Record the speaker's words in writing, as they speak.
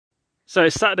So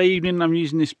it's Saturday evening. I'm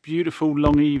using this beautiful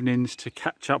long evenings to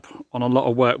catch up on a lot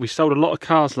of work. We sold a lot of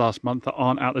cars last month that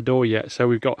aren't out the door yet. So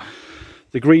we've got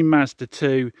the green Mazda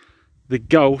 2, the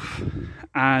Golf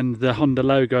and the Honda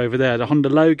logo over there. The Honda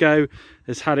logo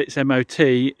has had its MOT.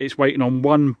 It's waiting on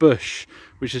one bush,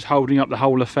 which is holding up the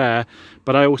whole affair.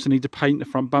 But I also need to paint the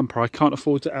front bumper. I can't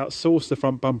afford to outsource the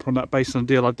front bumper on that based on a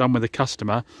deal I've done with a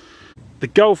customer. The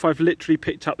Golf I've literally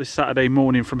picked up this Saturday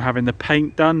morning from having the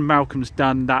paint done. Malcolm's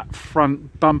done that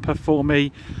front bumper for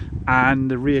me and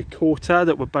the rear quarter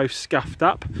that were both scuffed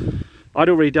up. I'd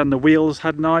already done the wheels,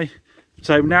 hadn't I?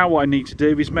 So now what I need to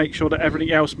do is make sure that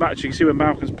everything else matches. You can see when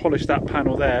Malcolm's polished that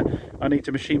panel there, I need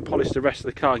to machine polish the rest of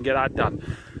the car and get that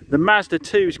done. The Mazda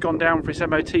 2's gone down for its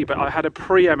MOT, but I had a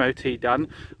pre-MOT done.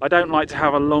 I don't like to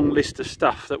have a long list of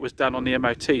stuff that was done on the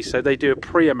MOT, so they do a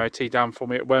pre-MOT done for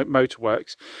me at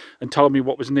Motorworks and told me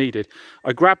what was needed.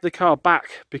 I grabbed the car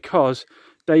back because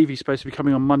Davey's supposed to be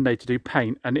coming on Monday to do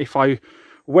paint, and if I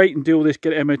wait and do all this,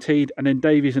 get it MOT'd, and then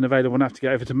Davey isn't available and I have to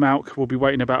get over to Malk, we'll be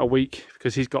waiting about a week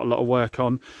because he's got a lot of work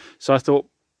on. So I thought,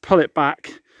 pull it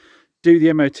back, do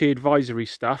the MOT advisory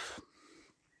stuff,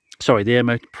 sorry,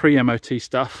 the pre-MOT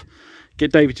stuff,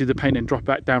 get Davey to do the paint and drop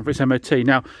back down for its MOT.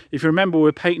 Now, if you remember, we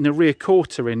were painting the rear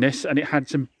quarter in this and it had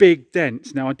some big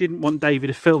dents. Now, I didn't want Davey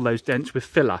to fill those dents with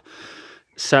filler.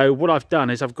 So what I've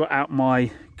done is I've got out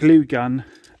my glue gun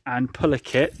and puller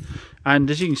kit, and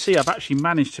as you can see, I've actually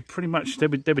managed to pretty much, there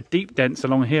were deep dents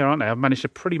along here, aren't they? I've managed to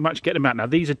pretty much get them out. Now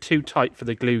these are too tight for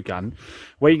the glue gun.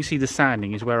 Where you can see the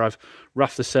sanding is where I've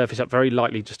roughed the surface up very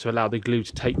lightly just to allow the glue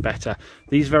to take better.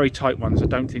 These very tight ones, I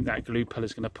don't think that glue puller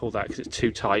is going to pull that because it's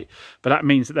too tight, but that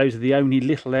means that those are the only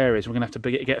little areas we're going to have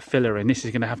to get filler in. This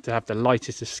is going to have the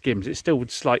lightest of skims. It's still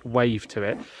with slight wave to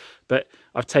it, but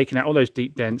I've taken out all those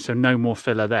deep dents, so no more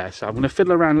filler there. So I'm going to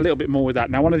fiddle around a little bit more with that.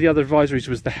 Now, one of the other advisories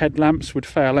was the headlamps would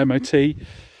fail MOT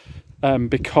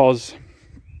because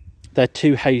they're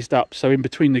too hazed up. So in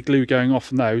between the glue going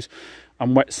off on those,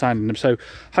 I'm wet sanding them. So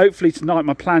hopefully tonight,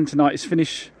 my plan tonight is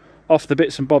finish off the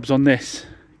bits and bobs on this,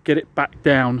 get it back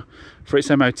down for its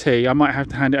MOT. I might have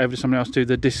to hand it over to someone else to do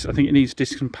the disc. I think it needs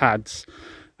discs and pads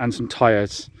and some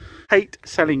tyres. Hate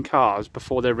selling cars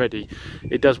before they're ready.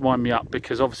 It does wind me up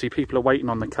because obviously people are waiting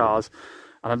on the cars,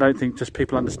 and I don't think just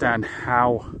people understand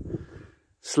how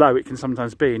slow it can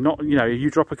sometimes be. Not, you know, you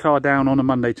drop a car down on a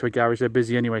Monday to a garage, they're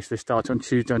busy anyway, so they start on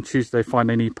Tuesday. On Tuesday they find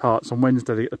they need parts. On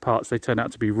Wednesday they get the parts, they turn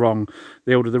out to be wrong.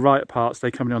 They order the right parts,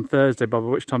 they come in on Thursday, by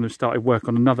which time they've started work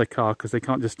on another car because they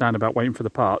can't just stand about waiting for the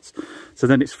parts. So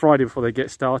then it's Friday before they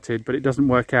get started, but it doesn't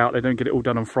work out. They don't get it all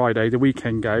done on Friday. The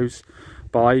weekend goes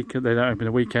by, they don't open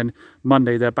the weekend.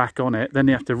 Monday they're back on it, then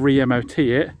they have to re-MOT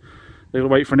it. They'll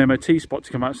wait for an MOT spot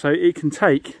to come out. So it can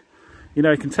take, you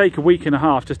know, it can take a week and a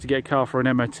half just to get a car for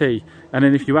an MOT. And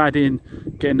then if you add in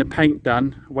getting the paint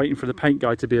done, waiting for the paint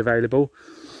guy to be available,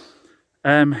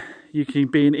 you can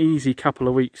be an easy couple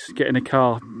of weeks getting a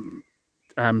car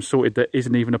sorted that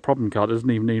isn't even a problem car,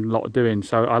 doesn't even need a lot of doing.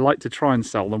 So I like to try and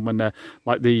sell them when they're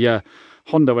like the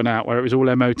Honda went out where it was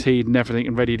all MOT'd and everything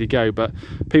and ready to go, but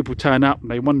people turn up and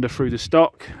they wander through the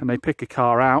stock and they pick a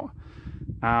car out.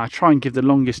 I try and give the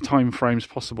longest time frames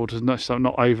possible to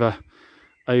not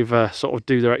over sort of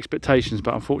do their expectations,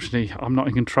 but unfortunately I'm not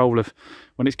in control of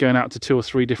when it's going out to 2 or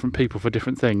 3 different people for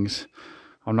different things.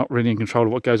 I'm not really in control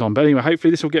of what goes on, but anyway, hopefully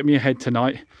this will get me ahead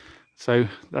tonight. So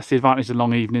that's the advantage of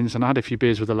long evenings, and I had a few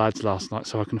beers with the lads last night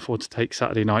so I can afford to take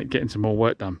Saturday night getting some more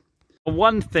work done.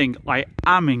 One thing I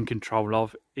am in control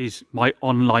of is my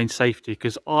online safety,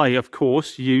 because I, of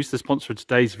course, use the sponsor of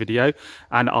today's video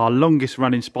and our longest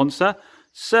running sponsor,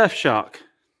 Surfshark.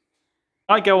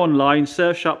 I go online,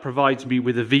 Surfshark provides me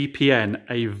with a VPN,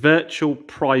 a virtual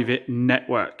private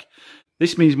network.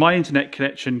 This means my internet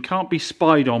connection can't be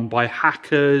spied on by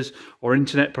hackers or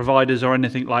internet providers or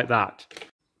anything like that.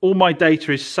 All my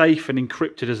data is safe and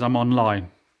encrypted as I'm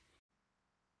online.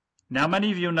 Now,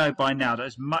 many of you know by now that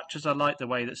as much as I like the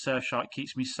way that Surfshark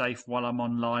keeps me safe while I'm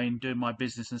online, doing my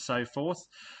business and so forth,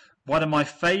 one of my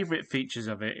favourite features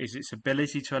of it is its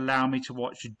ability to allow me to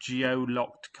watch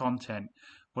geo-locked content.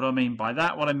 What I mean by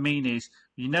that, what I mean is,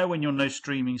 you know, when you're on those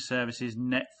streaming services,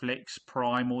 Netflix,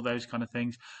 Prime, all those kind of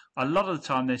things, a lot of the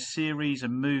time there's series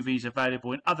and movies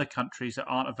available in other countries that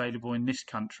aren't available in this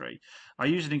country. I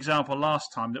used an example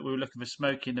last time that we were looking for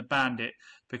Smokey and the Bandit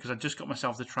because I just got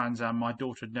myself the Trans Am, my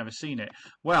daughter had never seen it.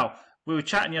 Well, we were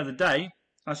chatting the other day,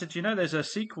 I said, you know, there's a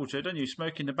sequel to it, don't you,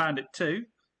 Smokey and the Bandit 2?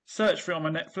 Search for it on my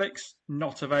Netflix,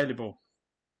 not available.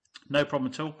 No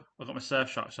problem at all, I've got my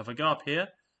Surfshark. So if I go up here,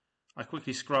 I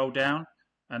quickly scroll down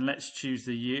and let's choose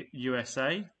the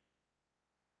USA.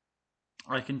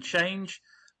 I can change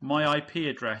my IP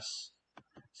address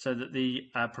so that the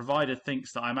provider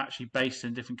thinks that I'm actually based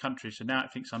in different countries. So now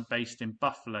it thinks I'm based in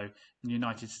Buffalo in the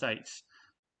United States.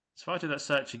 So if I do that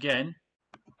search again,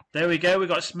 there we go. We've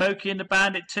got Smokey and the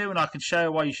Bandit 2, and I can show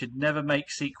you why you should never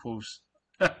make sequels.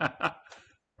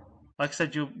 Like I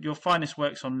said, you'll find this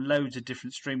works on loads of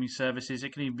different streaming services.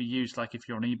 It can even be used like if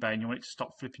you're on eBay and you want it to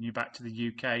stop flipping you back to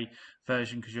the UK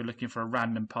version because you're looking for a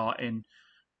random part in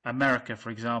America,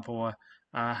 for example, or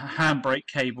a handbrake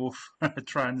cable for a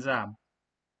Trans Am.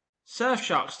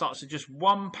 Surfshark starts at just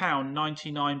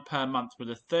 £1.99 per month with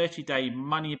a 30-day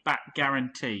money-back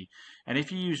guarantee. And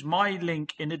if you use my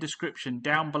link in the description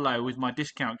down below with my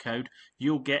discount code,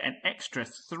 you'll get an extra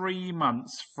 3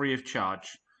 months free of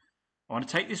charge. I want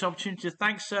to take this opportunity to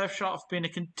thank Surfshark for being a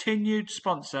continued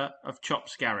sponsor of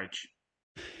Chops Garage.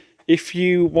 If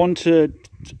you want to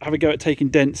have a go at taking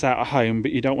dents out of home,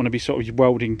 but you don't want to be sort of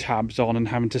welding tabs on and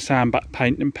having to sandback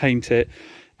paint and paint it,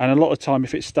 and a lot of time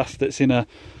if it's stuff that's in a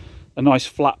nice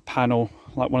flat panel,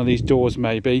 like one of these doors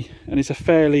maybe, and it's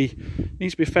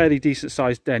needs to be a fairly decent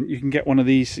sized dent, you can get one of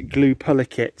these glue puller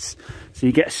kits. So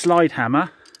you get a slide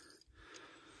hammer,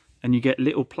 and you get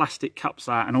little plastic cups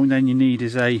out, and all then you need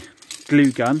is a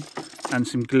glue gun and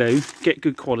some glue. Get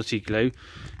good quality glue,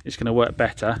 it's going to work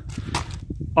better.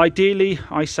 Ideally,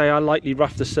 I say I lightly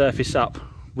rough the surface up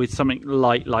with something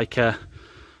light like a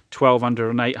 1200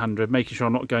 and 800, making sure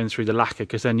I'm not going through the lacquer,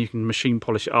 because then you can machine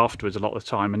polish it afterwards a lot of the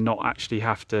time and not actually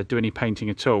have to do any painting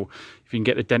at all if you can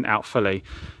get the dent out fully.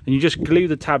 And you just glue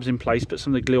the tabs in place, put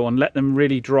some of the glue on, let them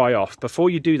really dry off. Before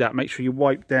you do that, make sure you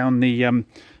wipe down the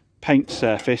paint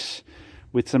surface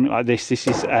with something like this. This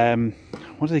is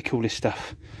what do they call this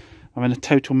stuff? I'm in a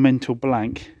total mental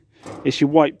blank. It's your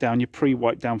wipe down, your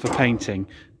pre-wipe down for painting.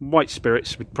 White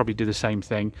spirits would probably do the same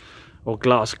thing, or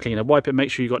glass cleaner. Wipe it,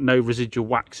 make sure you've got no residual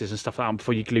waxes and stuff like that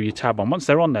before you glue your tab on. Once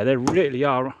they're on there, they really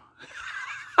are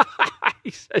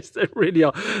he says they really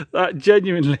are. That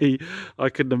genuinely, I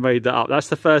couldn't have made that up. That's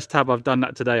the first tab I've done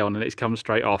that today on, and it's come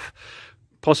straight off.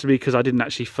 Possibly because I didn't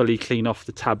actually fully clean off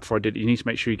the tab before I did it. You need to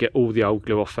make sure you get all the old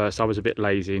glue off first. I was a bit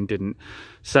lazy and didn't.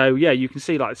 So yeah, you can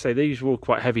see, like I say, these are all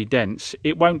quite heavy dents.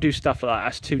 It won't do stuff like that.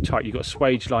 That's too tight. You've got a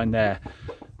swage line there,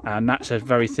 and that's a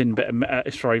very thin bit of,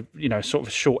 it's very, you know, sort of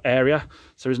a short area,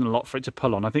 so there isn't a lot for it to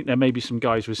pull on. I think there may be some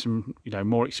guys with some, you know,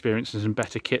 more experience and some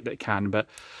better kit that can, but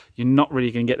you're not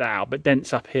really going to get that out. But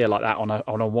dents up here like that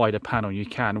on a wider panel, you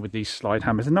can with these slide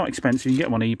hammers. They're not expensive. You can get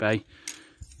them on eBay.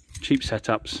 Cheap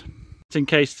setups. In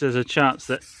case there's a chance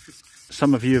that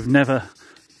some of you have never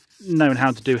known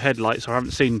how to do headlights or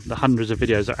haven't seen the hundreds of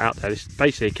videos that are out there, it's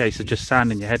basically a case of just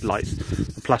sanding your headlights.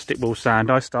 The plastic wool sand,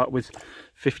 I start with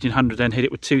 1500, then hit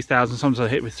it with 2000, sometimes I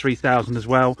hit it with 3000 as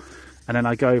well, and then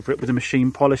I go over it with a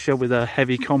machine polisher with a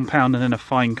heavy compound and then a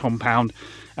fine compound,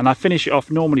 and I finish it off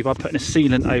normally by putting a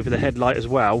sealant over the headlight as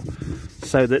well,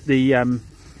 so that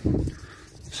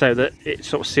it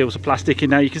sort of seals the plastic in.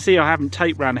 Now you can see I haven't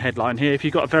taped around the headlight here. If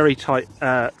you've got a very tight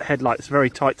headlight that's very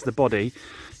tight to the body,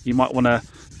 you might want to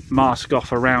mask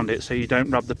off around it so you don't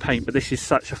rub the paint. But this is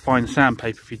such a fine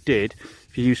sandpaper, if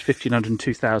you use 1500 and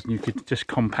 2000, you could just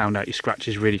compound out your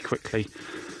scratches really quickly.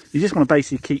 You just want to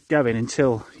basically keep going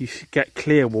until you get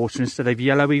clear water instead of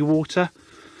yellowy water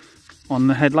on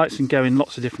the headlights, and go in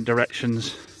lots of different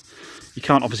directions. You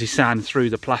can't obviously sand through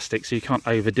the plastic, so you can't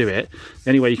overdo it. The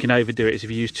only way you can overdo it is if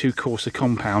you use too coarse a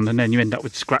compound, and then you end up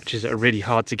with scratches that are really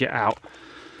hard to get out.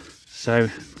 So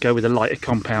go with the lighter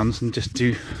compounds and just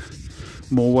do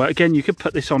more work. Again, you could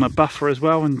put this on a buffer as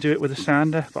well and do it with a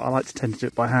sander, but I like to tend to do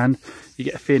it by hand. You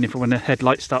get a feeling for when the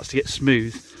headlight starts to get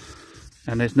smooth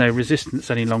and there's no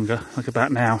resistance any longer, like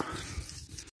about now.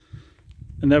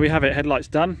 And there we have it, headlights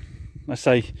done. I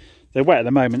say they're wet at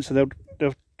the moment, so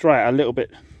they'll dry out a little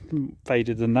bit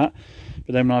faded than that,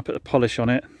 but then when I put the polish on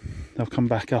it, they'll come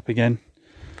back up again,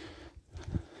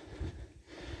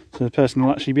 so the person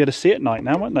will actually be able to see at night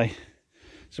now, won't they?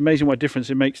 It's amazing what difference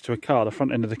it makes to a car. The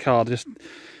front end of the car, just,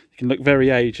 it can look very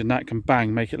aged, and that can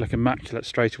bang make it look immaculate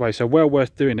straight away. So well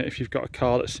worth doing it if you've got a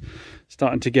car that's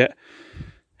starting to get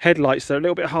headlights that are a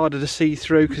little bit harder to see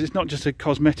through, because it's not just a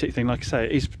cosmetic thing. Like I say,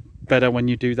 it is better when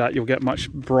you do that. You'll get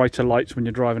much brighter lights when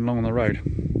you're driving along on the road.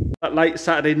 That late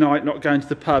Saturday night, not going to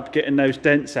the pub, getting those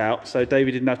dents out, so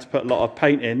David didn't have to put a lot of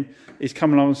paint in. He's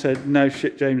come along and said, "No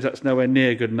shit, James, that's nowhere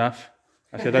near good enough."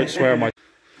 I said, "Don't swear on my..."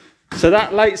 So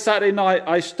that late Saturday night,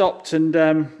 I stopped and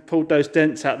pulled those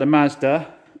dents out the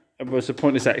Mazda. It was a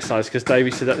pointless exercise because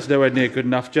David said that's nowhere near good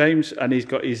enough, James, and he's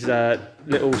got his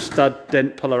little stud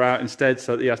dent puller out instead,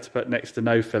 so that he has to put next to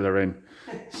no filler in.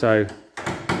 So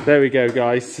there we go,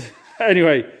 guys.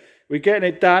 Anyway, we're getting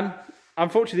it done.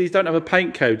 Unfortunately, these don't have a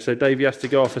paint code, so Davey has to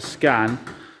go off a scan.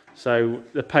 So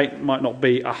the paint might not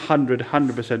be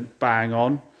 100% bang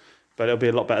on, but it'll be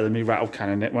a lot better than me rattle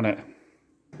canning it, won't it?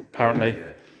 Apparently.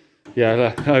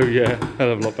 Yeah, oh yeah,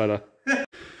 hell of a lot better.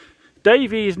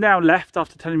 Davey is now left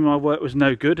after telling me my work was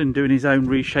no good and doing his own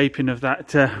reshaping of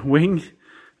that wing.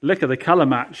 Look at the colour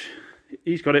match.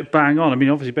 He's got it bang on. I mean,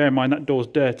 obviously, bear in mind that door's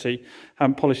dirty.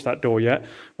 Haven't polished that door yet.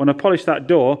 When I polish that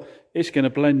door, it's going to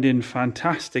blend in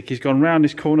fantastic. He's gone round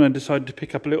this corner and decided to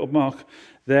pick up a little mark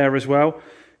there as well.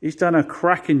 He's done a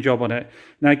cracking job on it.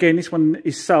 Now, again, this one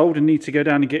is sold and needs to go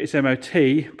down and get its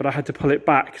MOT, but I had to pull it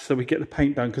back so we get the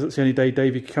paint done because that's the only day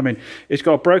Davey could come in. It's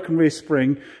got a broken rear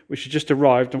spring, which has just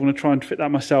arrived. I'm going to try and fit that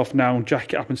myself now and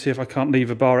jack it up and see if I can't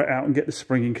lever bar it out and get the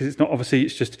spring in, because it's not, obviously,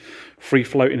 it's just free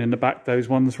floating in the back, those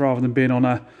ones, rather than being on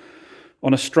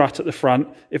a strut at the front.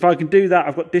 If I can do that,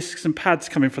 I've got discs and pads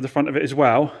coming for the front of it as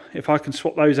well. If I can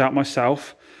swap those out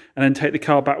myself and then take the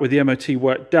car back with the MOT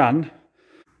work done.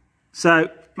 So,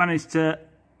 managed to,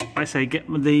 I say, get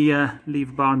the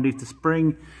lever bar underneath the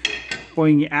spring,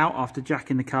 boying it out after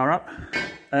jacking the car up.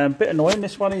 A bit annoying,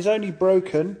 this one is only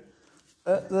broken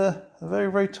at the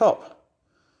very, very top.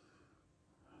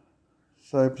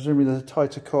 So presumably there's a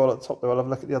tighter coil at the top there. I'll have a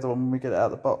look at the other one when we get it out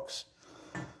of the box.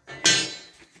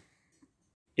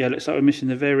 Yeah, looks like we're missing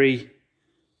the very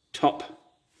top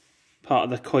part of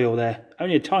the coil there.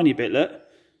 Only a tiny bit, look.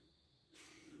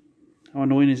 How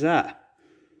annoying is that?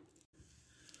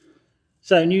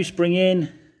 So, new spring in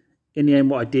the end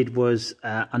what I did was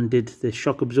undid the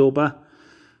shock absorber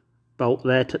bolt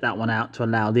there, took that one out to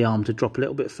allow the arm to drop a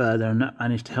little bit further, and that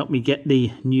managed to help me get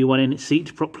the new one in its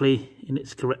seat properly in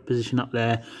its correct position up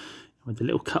there with the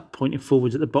little cut pointing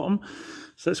forwards at the bottom.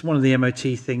 So that's one of the MOT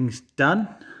things done.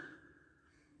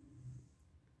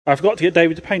 I forgot to get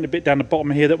David to paint a bit down the bottom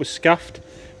here that was scuffed,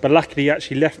 but luckily he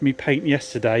actually left me paint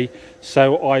yesterday,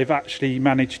 so I've actually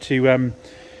managed to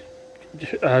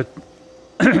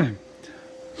what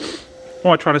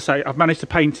am I trying to say? I've managed to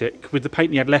paint it with the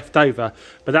paint he had left over,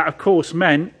 but that of course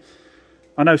meant,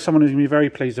 I know someone who's going to be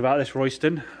very pleased about this,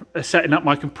 Royston, setting up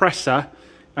my compressor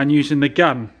and using the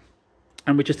gun.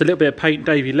 And with just a little bit of paint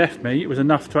Davey left me, it was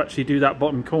enough to actually do that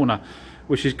bottom corner,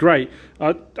 which is great.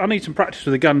 I need some practice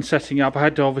with the gun setting up. I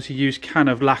had to obviously use can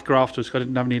of lacquer afterwards because I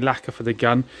didn't have any lacquer for the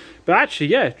gun. But actually,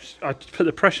 yeah, I put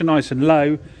the pressure nice and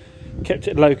low, kept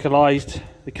it localised.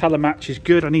 The colour match is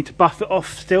good. I need to buff it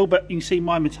off still, but you can see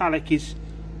my metallic is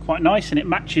quite nice and it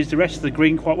matches the rest of the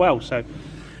green quite well. So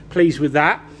pleased with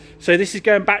that. So this is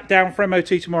going back down for MOT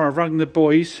tomorrow. I've rung the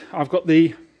boys. I've got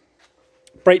the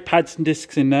brake pads and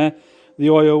discs in there, the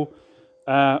oil,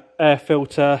 air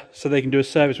filter, so they can do a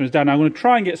service when it's down. Now, I'm going to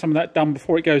try and get some of that done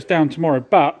before it goes down tomorrow,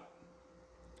 but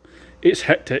it's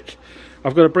hectic.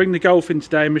 I've got to bring the Golf in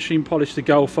today and machine polish the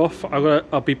Golf off.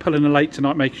 I'll be pulling a late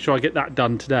tonight, making sure I get that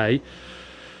done today.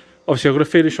 Obviously, I've got to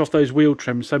finish off those wheel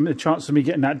trims, so the chances of me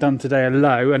getting that done today are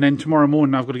low. And then tomorrow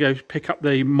morning, I've got to go pick up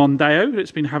the Mondeo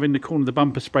that's been having the corner of the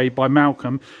bumper sprayed by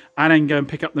Malcolm, and then go and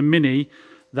pick up the Mini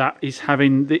that is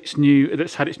having that's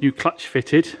had its new clutch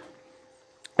fitted.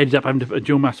 Ended up having to put a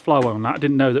dual mass flywheel on that. I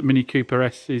didn't know that Mini Cooper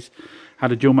S's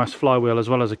had a dual mass flywheel as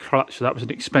well as a clutch, so that was an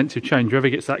expensive change. Whoever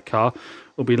gets that car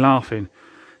will be laughing.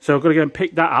 So I've got to go and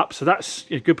pick that up. So that's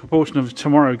a good proportion of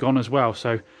tomorrow gone as well.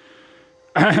 So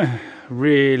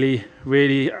really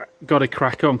got to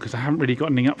crack on, because I haven't really got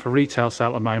anything up for retail sale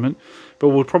at the moment. But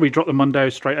we'll probably drop the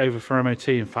Mondeo straight over for MOT.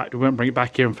 In fact, we won't bring it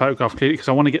back here and photograph clearly, because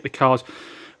I want to get the cars,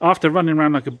 after running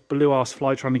around like a blue ass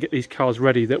fly trying to get these cars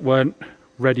ready that weren't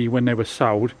ready when they were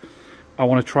sold, I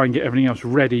want to try and get everything else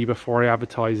ready before I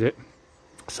advertise it,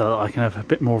 so that I can have a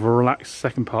bit more of a relaxed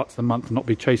second part of the month and not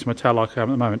be chasing my tail like I am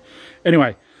at the moment.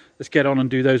 Anyway, let's get on and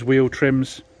do those wheel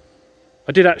trims.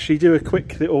 I did actually do a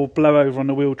quick little blow over on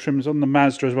the wheel trims on the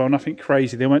Mazda as well. Nothing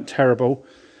crazy, they weren't terrible,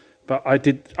 but I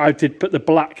did put the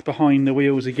black behind the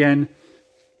wheels again,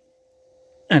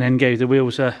 and then gave the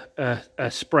wheels a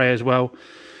spray as well.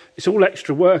 It's all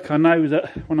extra work. I know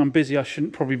that when I'm busy I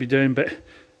shouldn't probably be doing, but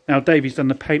now Davey's done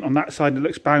the paint on that side. It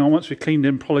looks bang on. Once we've cleaned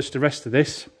and polished the rest of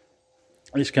this,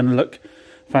 it's going to look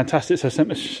fantastic. So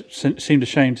I seemed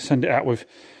ashamed to send it out with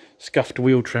scuffed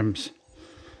wheel trims.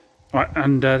 Right,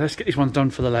 and let's get these ones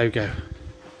done for the logo.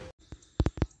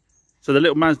 So the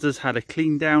little Mazda's had a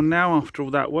clean down now after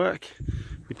all that work.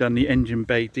 We've done the engine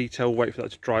bay detail, wait for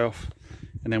that to dry off,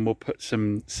 and then we'll put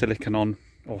some silicone on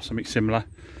or something similar.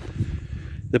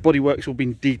 The bodywork's all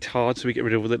been detarred, so we get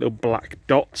rid of all the little black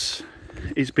dots.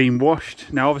 It's been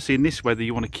washed. Now obviously in this weather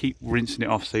you want to keep rinsing it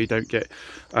off so you don't get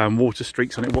water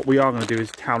streaks on it. What we are going to do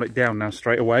is towel it down now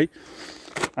straight away.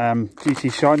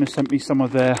 GT Shine has sent me some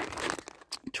of their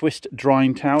twist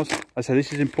drying towels. I say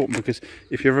this is important because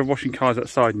if you're ever washing cars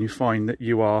outside and you find that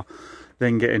you are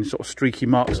then getting sort of streaky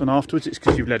marks on afterwards. It's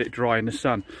because you've let it dry in the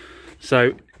sun.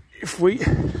 So if we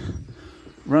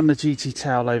run the GT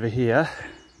towel over here,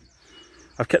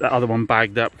 I've kept that other one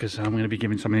bagged up because I'm going to be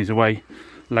giving some of these away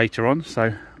later on,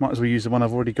 so might as well use the one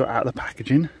I've already got out of the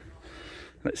packaging.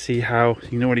 Let's see how, you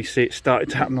can already see it started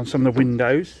to happen on some of the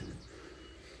windows.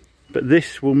 But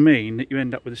this will mean that you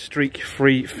end up with a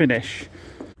streak-free finish.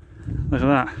 Look at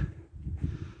that.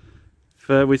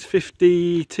 With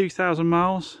 52,000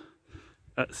 miles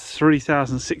at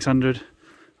 3,600,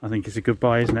 I think it's a good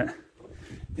buy, isn't it?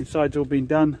 Inside's all been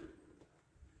done.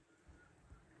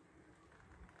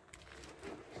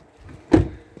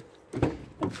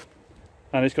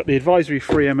 And it's got the advisory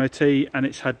free MOT, and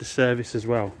it's had the service as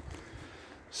well.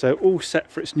 So all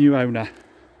set for its new owner.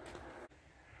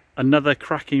 Another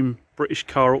cracking British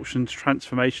Car Auctions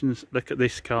transformations. Look at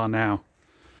this car now.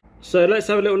 So let's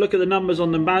have a little look at the numbers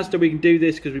on the Mazda. We can do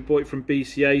this because we bought it from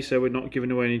BCA, so we're not giving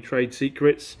away any trade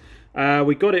secrets.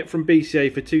 We got it from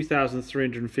BCA for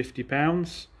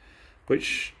 £2,350,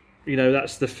 which, you know,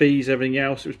 that's the fees, everything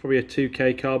else. It was probably a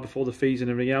 2k car before the fees and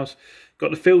everything else.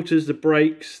 Got the filters, the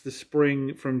brakes, the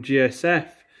spring from GSF.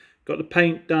 Got the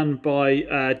paint done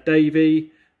by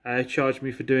Davey. Charged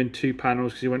me for doing 2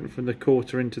 panels because he went from the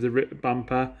quarter into the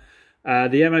bumper.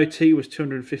 The MOT was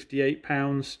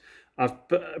 £258. I've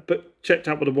checked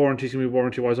out what the warranty's going to be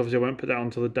warranty-wise. Obviously, I won't put that on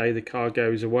until the day the car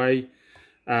goes away.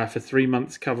 For 3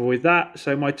 months cover with that.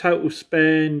 So my total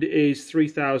spend is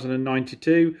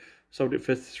 £3,092. Sold it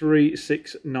for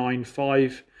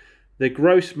 £3,695. The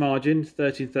gross margin,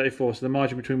 £1,334. So the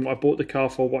margin between what I bought the car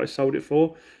for, what I sold it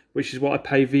for, which is what I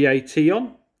pay VAT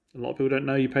on. A lot of people don't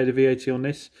know you pay the VAT on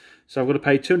this. So I've got to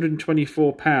pay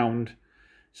 £224.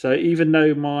 So even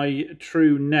though my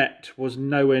true net was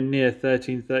nowhere near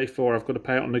 £1,334, I've got to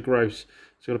pay it on the gross.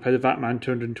 So I've got to pay the VAT man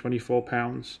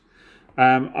 £224.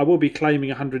 I will be claiming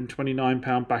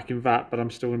 £129 back in VAT, but I'm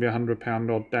still going to be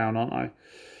 £100 odd down, aren't I?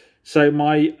 So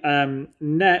my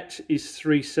net is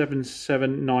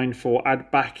 £377.94. Add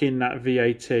back in that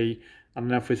VAT, I'm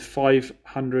left with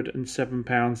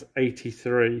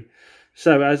 £507.83.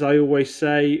 So as I always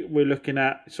say, we're looking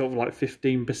at sort of like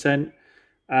 15%.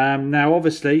 Now,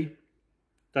 obviously,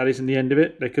 that isn't the end of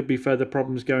it. There could be further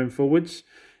problems going forwards.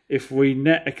 If we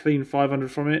net a clean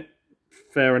 500 from it,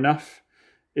 fair enough.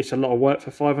 It's a lot of work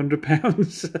for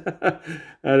 £500.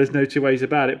 There's no two ways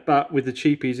about it. But with the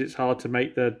cheapies, it's hard to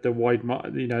make the wide,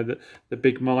 you know, the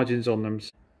big margins on them.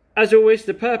 As always,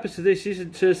 the purpose of this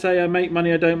isn't to say I make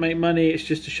money, I don't make money. It's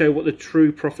just to show what the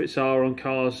true profits are on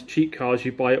cars, cheap cars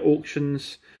you buy at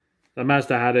auctions. The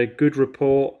Mazda had a good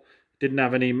report. Didn't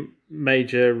have any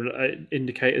major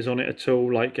indicators on it at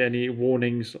all, like any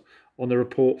warnings on the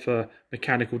report for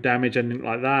mechanical damage, anything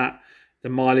like that. The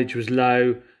mileage was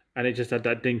low, and it just had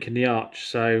that dink in the arch.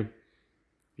 So,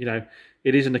 you know,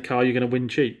 it isn't a car you're going to win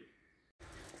cheap.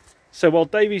 So while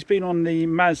Davey's been on the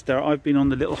Mazda, I've been on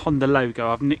the little Honda Logo.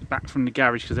 I've nicked back from the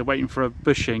garage because they're waiting for a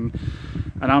bushing,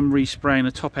 and I'm respraying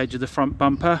the top edge of the front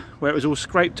bumper where it was all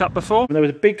scraped up before. And there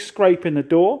was a big scrape in the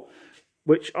door,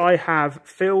 which I have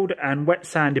filled and wet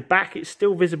sanded back. It's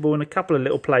still visible in a couple of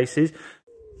little places.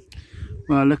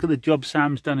 Well, look at the job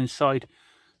Sam's done inside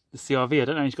the CR-V. I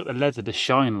don't know, he's got the leather to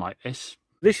shine like this.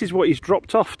 This is what he's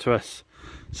dropped off to us.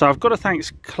 So I've got to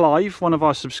thank Clive, one of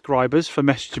our subscribers, for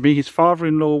messaging me. His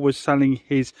father-in-law was selling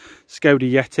his Skoda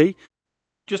Yeti.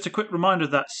 Just a quick reminder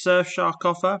of that Surfshark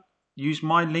offer. Use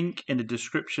my link in the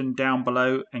description down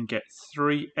below and get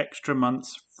 3 extra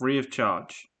months free of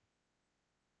charge.